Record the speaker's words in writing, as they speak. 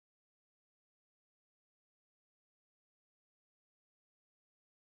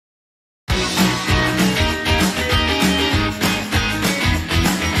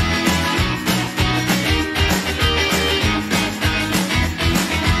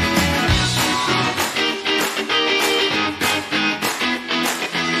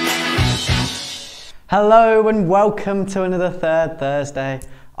Hello and welcome to another Third Thursday.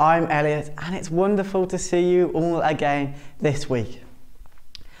 I'm Elliot and it's wonderful to see you all again this week.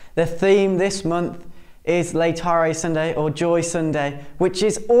 The theme this month is Laetare Sunday or Joy Sunday, which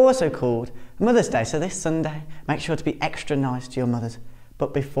is also called Mother's Day. So this Sunday, make sure to be extra nice to your mothers.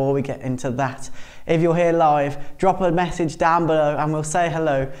 But before we get into that, if you're here live, drop a message down below and we'll say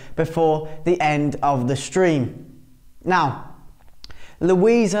hello before the end of the stream. Now,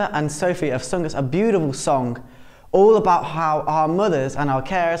 Louisa and Sophie have sung us a beautiful song all about how our mothers and our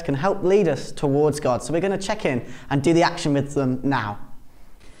carers can help lead us towards God. So we're going to check in and do the action with them now.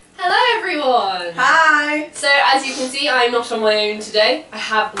 Hello everyone! Hi! So as you can see, I'm not on my own today. I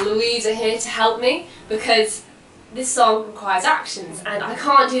have Louisa here to help me because this song requires actions and I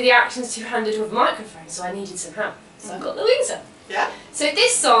can't do the actions two-handed with a microphone, so I needed some help. So I've got Louisa. Yeah? So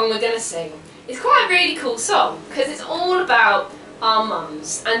this song we're going to sing is quite a really cool song because it's all about our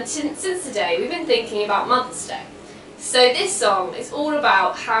mums, and since today we've been thinking about Mother's Day. So this song is all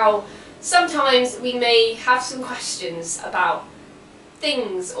about how sometimes we may have some questions about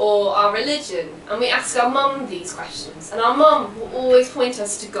things or our religion, and we ask our mum these questions, and our mum will always point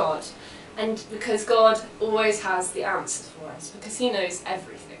us to God, and because God always has the answers for us, because he knows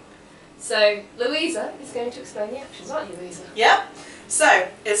everything. So Louisa is going to explain the actions, aren't you, Louisa? Yep. So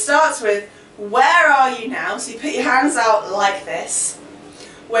it starts with, where are you now? So you put your hands out like this.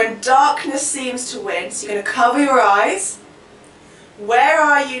 When darkness seems to win, so you're going to cover your eyes. Where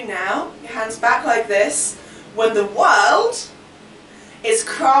are you now? Your hands back like this. When the world is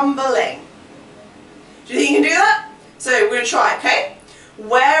crumbling. Do you think you can do that? So we're going to try, okay?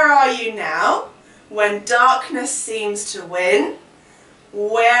 Where are you now? When darkness seems to win.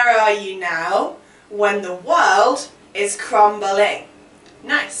 Where are you now? When the world is crumbling.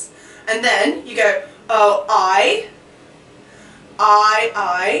 Nice. And then you go, oh, I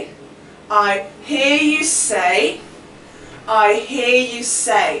hear you say, I hear you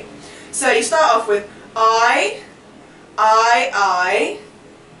say. So you start off with, I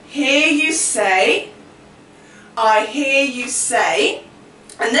hear you say, I hear you say,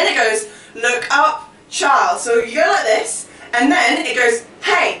 and then it goes, look up, child. So you go like this, and then it goes,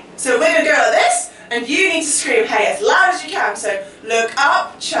 hey. So we're going to go like this, and you need to scream, hey, as loud as you can. So, look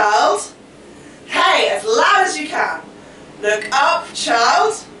up, child. Hey, as loud as you can. Look up,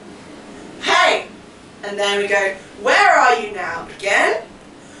 child. Hey. And then we go, where are you now? Again.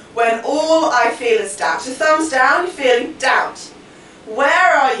 When all I feel is doubt. So thumbs down, you're feeling doubt.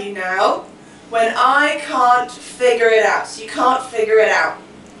 Where are you now? When I can't figure it out. So you can't figure it out.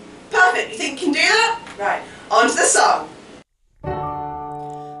 Perfect. You think you can do that? Right. On to the song.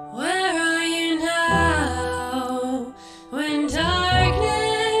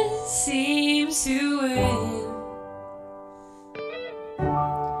 To win.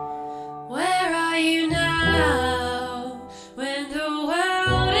 Where are you now when the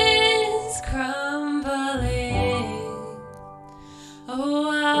world is crumbling? Oh,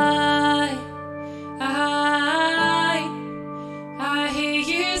 I hear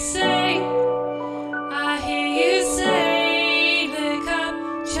you say, look up,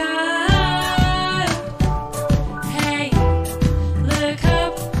 child. Hey, look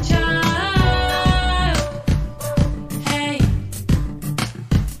up, child.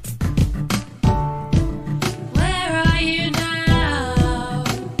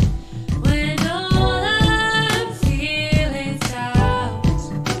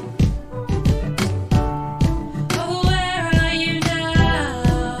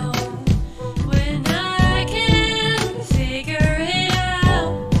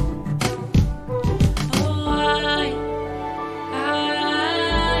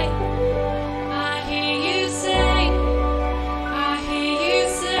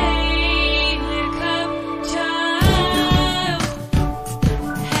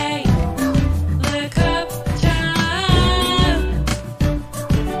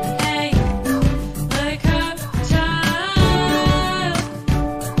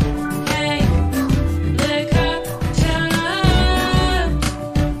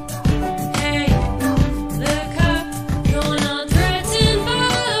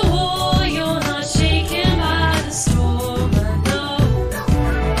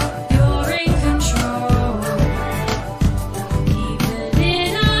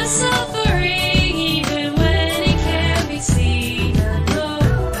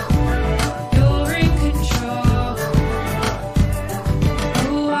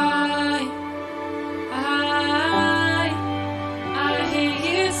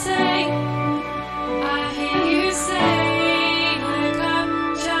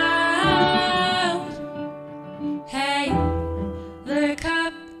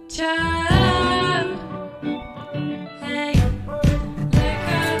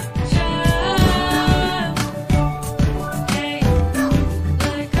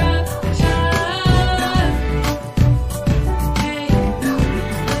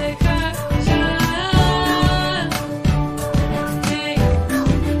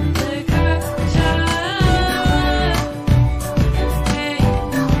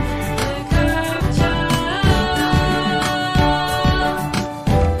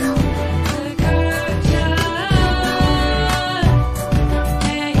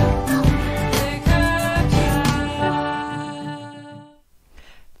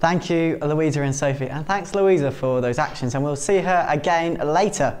 Thank you, Louisa and Sophie, and thanks, Louisa, for those actions, and we'll see her again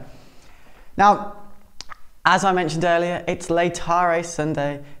later. Now, as I mentioned earlier, it's Laetare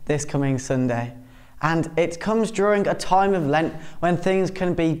Sunday this coming Sunday, and it comes during a time of Lent when things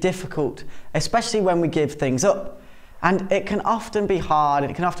can be difficult, especially when we give things up. And it can often be hard,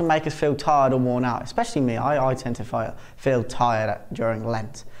 and it can often make us feel tired or worn out, especially me. I tend to feel tired during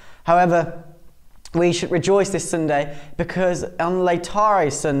Lent. However, we should rejoice this Sunday because on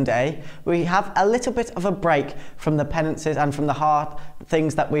Laetare Sunday, we have a little bit of a break from the penances and from the hard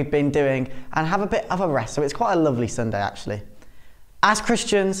things that we've been doing and have a bit of a rest. So it's quite a lovely Sunday, actually. As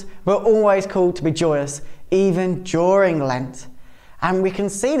Christians, we're always called to be joyous, even during Lent. And we can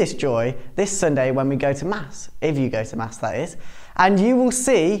see this joy this Sunday when we go to Mass, if you go to Mass, that is. And you will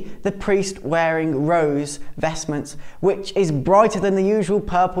see the priest wearing rose vestments, which is brighter than the usual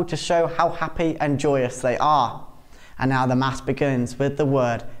purple to show how happy and joyous they are. And now the Mass begins with the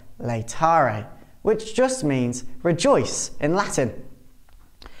word Laetare, which just means rejoice in Latin.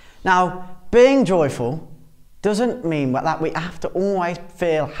 Now, being joyful doesn't mean that we have to always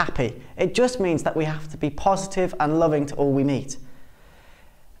feel happy. It just means that we have to be positive and loving to all we meet.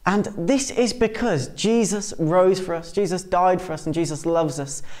 And this is because Jesus rose for us, Jesus died for us, and Jesus loves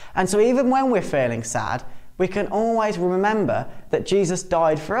us. And so even when we're feeling sad, we can always remember that Jesus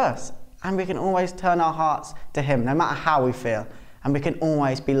died for us, and we can always turn our hearts to him, no matter how we feel, and we can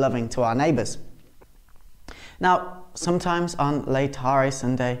always be loving to our neighbours. Now, sometimes on Laetare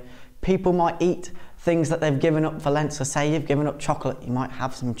Sunday, people might eat things that they've given up for Lent. So say you've given up chocolate, you might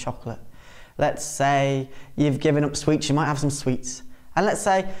have some chocolate. Let's say you've given up sweets, you might have some sweets. And let's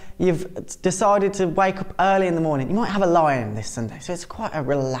say you've decided to wake up early in the morning, you might have a lie-in this Sunday. So it's quite a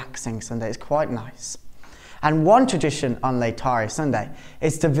relaxing Sunday, it's quite nice. And one tradition on Laetare Sunday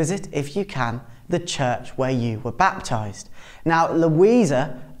is to visit, if you can, the church where you were baptised. Now,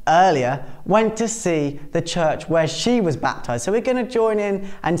 Louisa earlier went to see the church where she was baptised. So we're going to join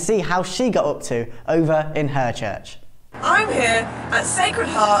in and see how she got up to over in her church. I'm here at Sacred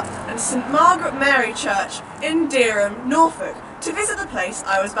Heart and St Margaret Mary Church in Dereham, Norfolk, to visit the place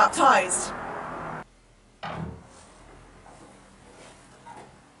I was baptised.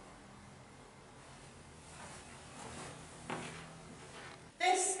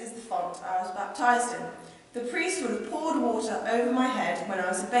 This is the font I was baptised in. The priest would have poured water over my head when I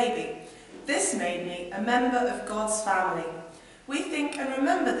was a baby. This made me a member of God's family. We think and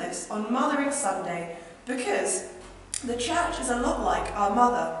remember this on Mothering Sunday because the church is a lot like our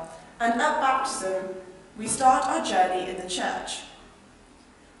mother, and at baptism we start our journey in the church.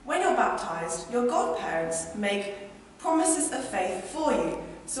 When you're baptised, your godparents make promises of faith for you,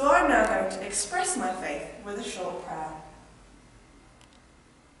 so I'm now going to express my faith with a short prayer.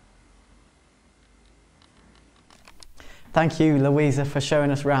 Thank you, Louisa, for showing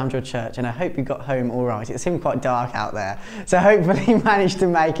us around your church, and I hope you got home all right. It seemed quite dark out there, so hopefully you managed to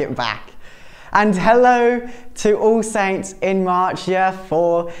make it back. And hello to All Saints in March Year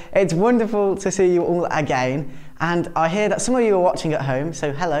 4. It's wonderful to see you all again. And I hear that some of you are watching at home,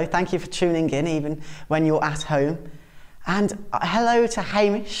 so hello, thank you for tuning in even when you're at home. And hello to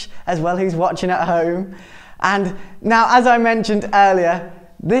Hamish as well, who's watching at home. And now, as I mentioned earlier,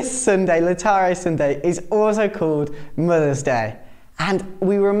 this Sunday, Laetare Sunday, is also called Mother's Day. And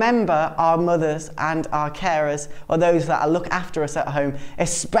we remember our mothers and our carers, or those that look after us at home,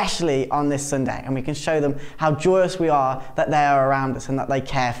 especially on this Sunday. And we can show them how joyous we are that they are around us and that they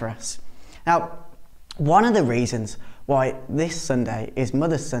care for us. Now, one of the reasons why this Sunday is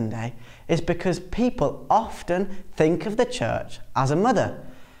Mother's Sunday is because people often think of the church as a mother.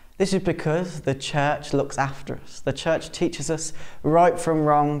 This is because the church looks after us. The church teaches us right from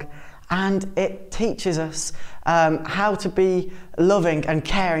wrong, and it teaches us how to be loving and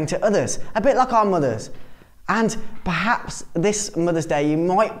caring to others, a bit like our mothers. And perhaps this Mother's Day you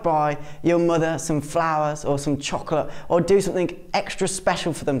might buy your mother some flowers or some chocolate, or do something extra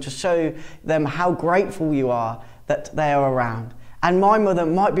special for them to show them how grateful you are that they are around. And my mother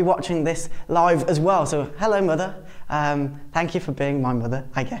might be watching this live as well, so hello Mother, thank you for being my mother,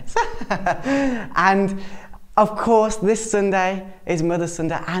 I guess. And of course, this Sunday is Mother's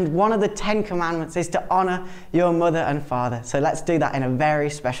Sunday, and one of the 10 commandments is to honour your mother and father. So let's do that in a very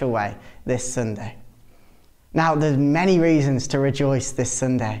special way this Sunday. Now, there's many reasons to rejoice this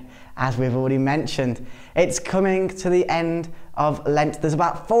Sunday, as we've already mentioned. It's coming to the end of Lent. There's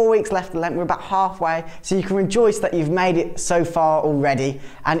about 4 weeks left of Lent. We're about halfway, so you can rejoice that you've made it so far already.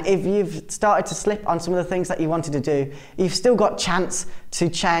 And if you've started to slip on some of the things that you wanted to do, you've still got chance to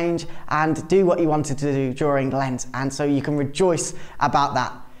change and do what you wanted to do during Lent. And so you can rejoice about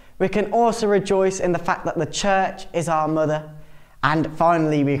that. We can also rejoice in the fact that the church is our mother, And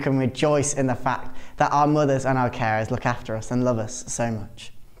finally, we can rejoice in the fact that our mothers and our carers look after us and love us so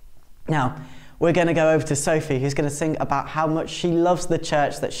much. Now, we're going to go over to Sophie, who's going to sing about how much she loves the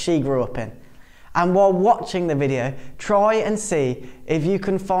church that she grew up in. And while watching the video, try and see if you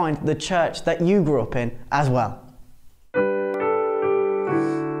can find the church that you grew up in as well.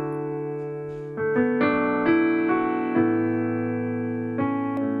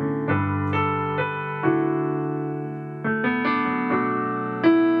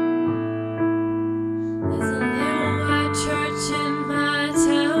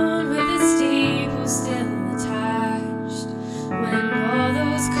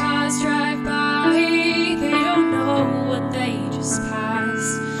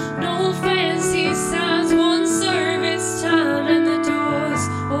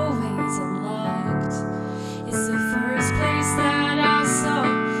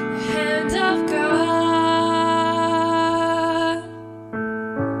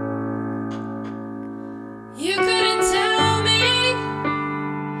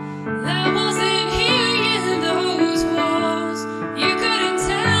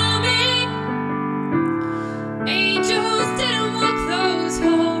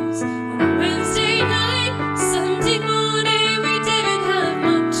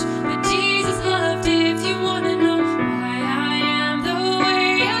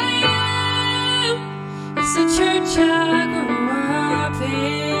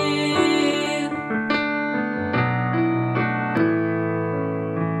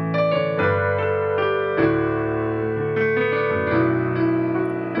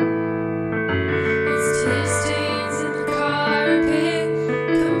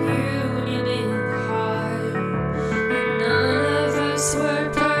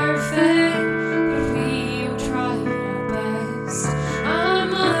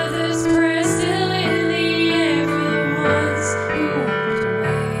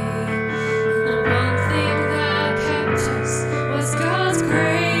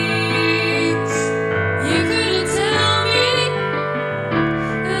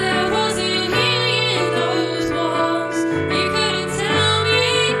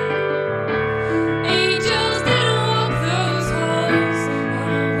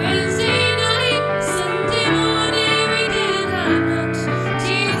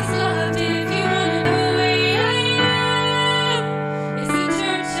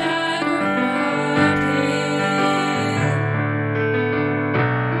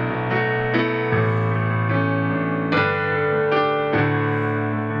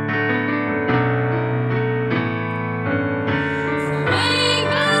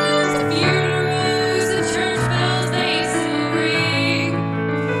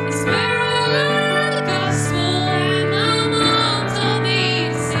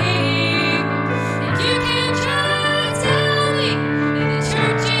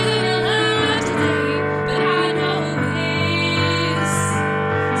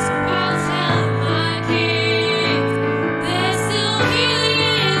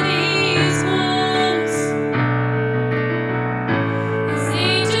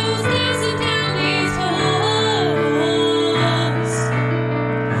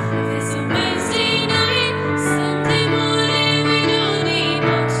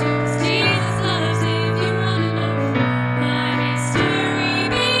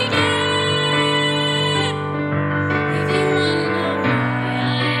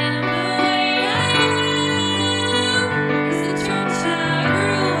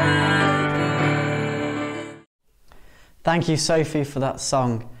 Thank you, Sophie, for that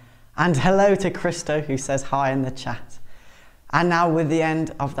song. And hello to Christo, who says hi in the chat. And now with the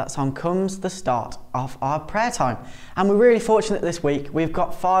end of that song comes the start of our prayer time. And we're really fortunate this week. We've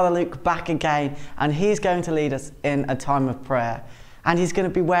got Father Luke back again, and he's going to lead us in a time of prayer. And he's going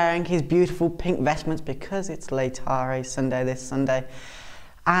to be wearing his beautiful pink vestments because it's Laetare Sunday this Sunday.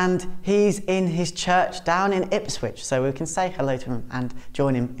 And he's in his church down in Ipswich, so we can say hello to him and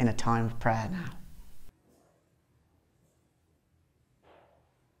join him in a time of prayer now.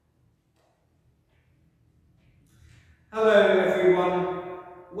 Hello everyone,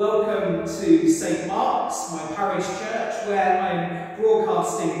 welcome to St Mark's, my parish church, where I'm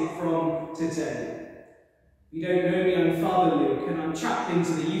broadcasting from today. If you don't know me, I'm Father Luke and I'm chaplain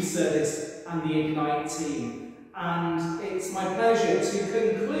to the youth service and the Ignite team. And it's my pleasure to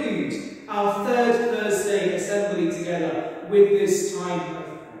conclude our third Thursday assembly together with this time of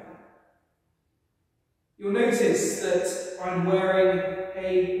prayer. You'll notice that I'm wearing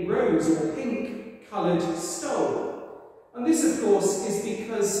a rose or pink coloured stole. And this, of course, is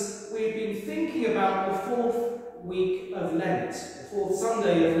because we've been thinking about the fourth week of Lent, the fourth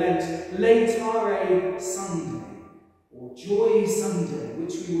Sunday of Lent, Laetare Sunday, or or Joy Sunday,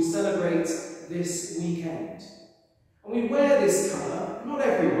 which we will celebrate this weekend. And we wear this colour, not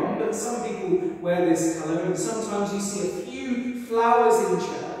everyone, but some people wear this colour, and sometimes you see a few flowers in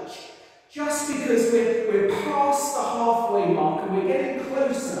church, just because we're past the halfway mark and we're getting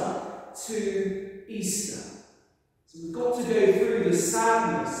closer to Easter. So we've got to go through the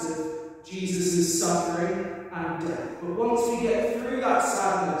sadness of Jesus' suffering and death. But once we get through that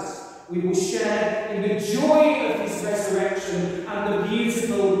sadness, we will share in the joy of his resurrection and the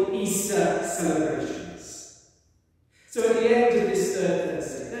beautiful Easter celebrations. So at the end of this third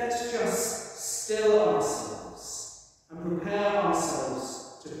Thursday, let's just still ourselves and prepare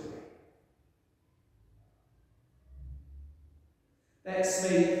ourselves to pray. Let's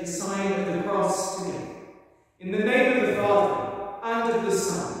make the sign of the cross together. In the name of the Father, and of the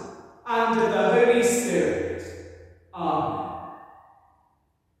Son, and of the Holy Spirit. Amen.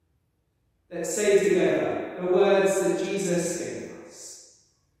 Let's say together the words that Jesus gave us.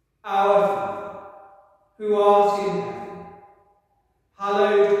 Our Father, who art in heaven,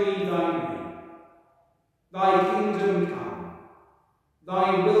 hallowed be thy name. Thy kingdom come,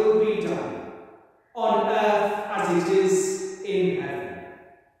 thy will be done, on earth as it is in heaven.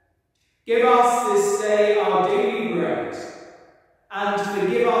 Give us this day our daily bread, and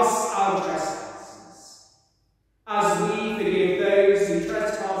forgive us our trespasses, as we forgive those who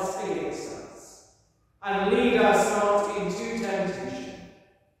trespass against us. And lead us not into temptation,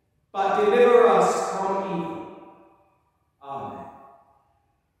 but deliver us from evil. Amen.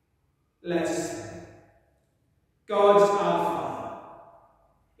 Let us pray. God our Father,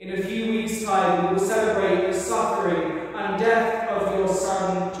 in a few weeks' time we will celebrate the suffering and death of your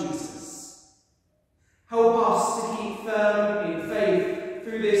Son, Jesus. Help us to keep firm in faith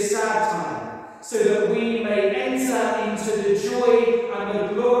through this sad time, so that we may enter into the joy and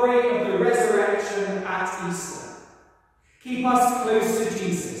the glory of the resurrection at Easter. Keep us close to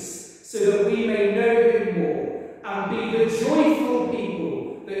Jesus, so that we may know him more and be the joyful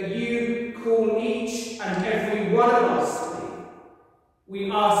people that you call each and every one of us to be.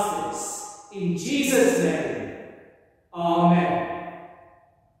 We ask this in Jesus' name. Amen.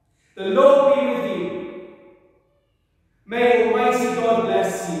 The Lord be with you. May Almighty God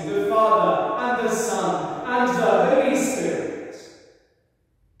bless you, the Father, and the Son, and the Holy Spirit.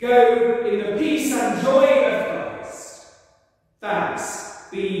 Go in the peace and joy of Christ. Thanks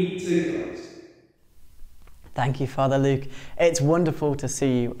be to God. Thank you, Father Luke. It's wonderful to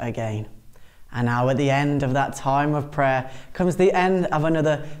see you again. And now at the end of that time of prayer comes the end of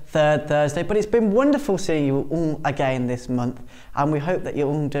another third Thursday. But it's been wonderful seeing you all again this month, and we hope that you're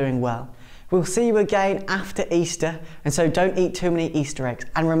all doing well. We'll see you again after Easter, and so don't eat too many Easter eggs.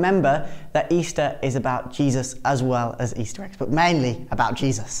 And remember that Easter is about Jesus as well as Easter eggs, but mainly about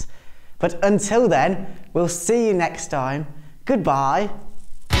Jesus. But until then, we'll see you next time. Goodbye.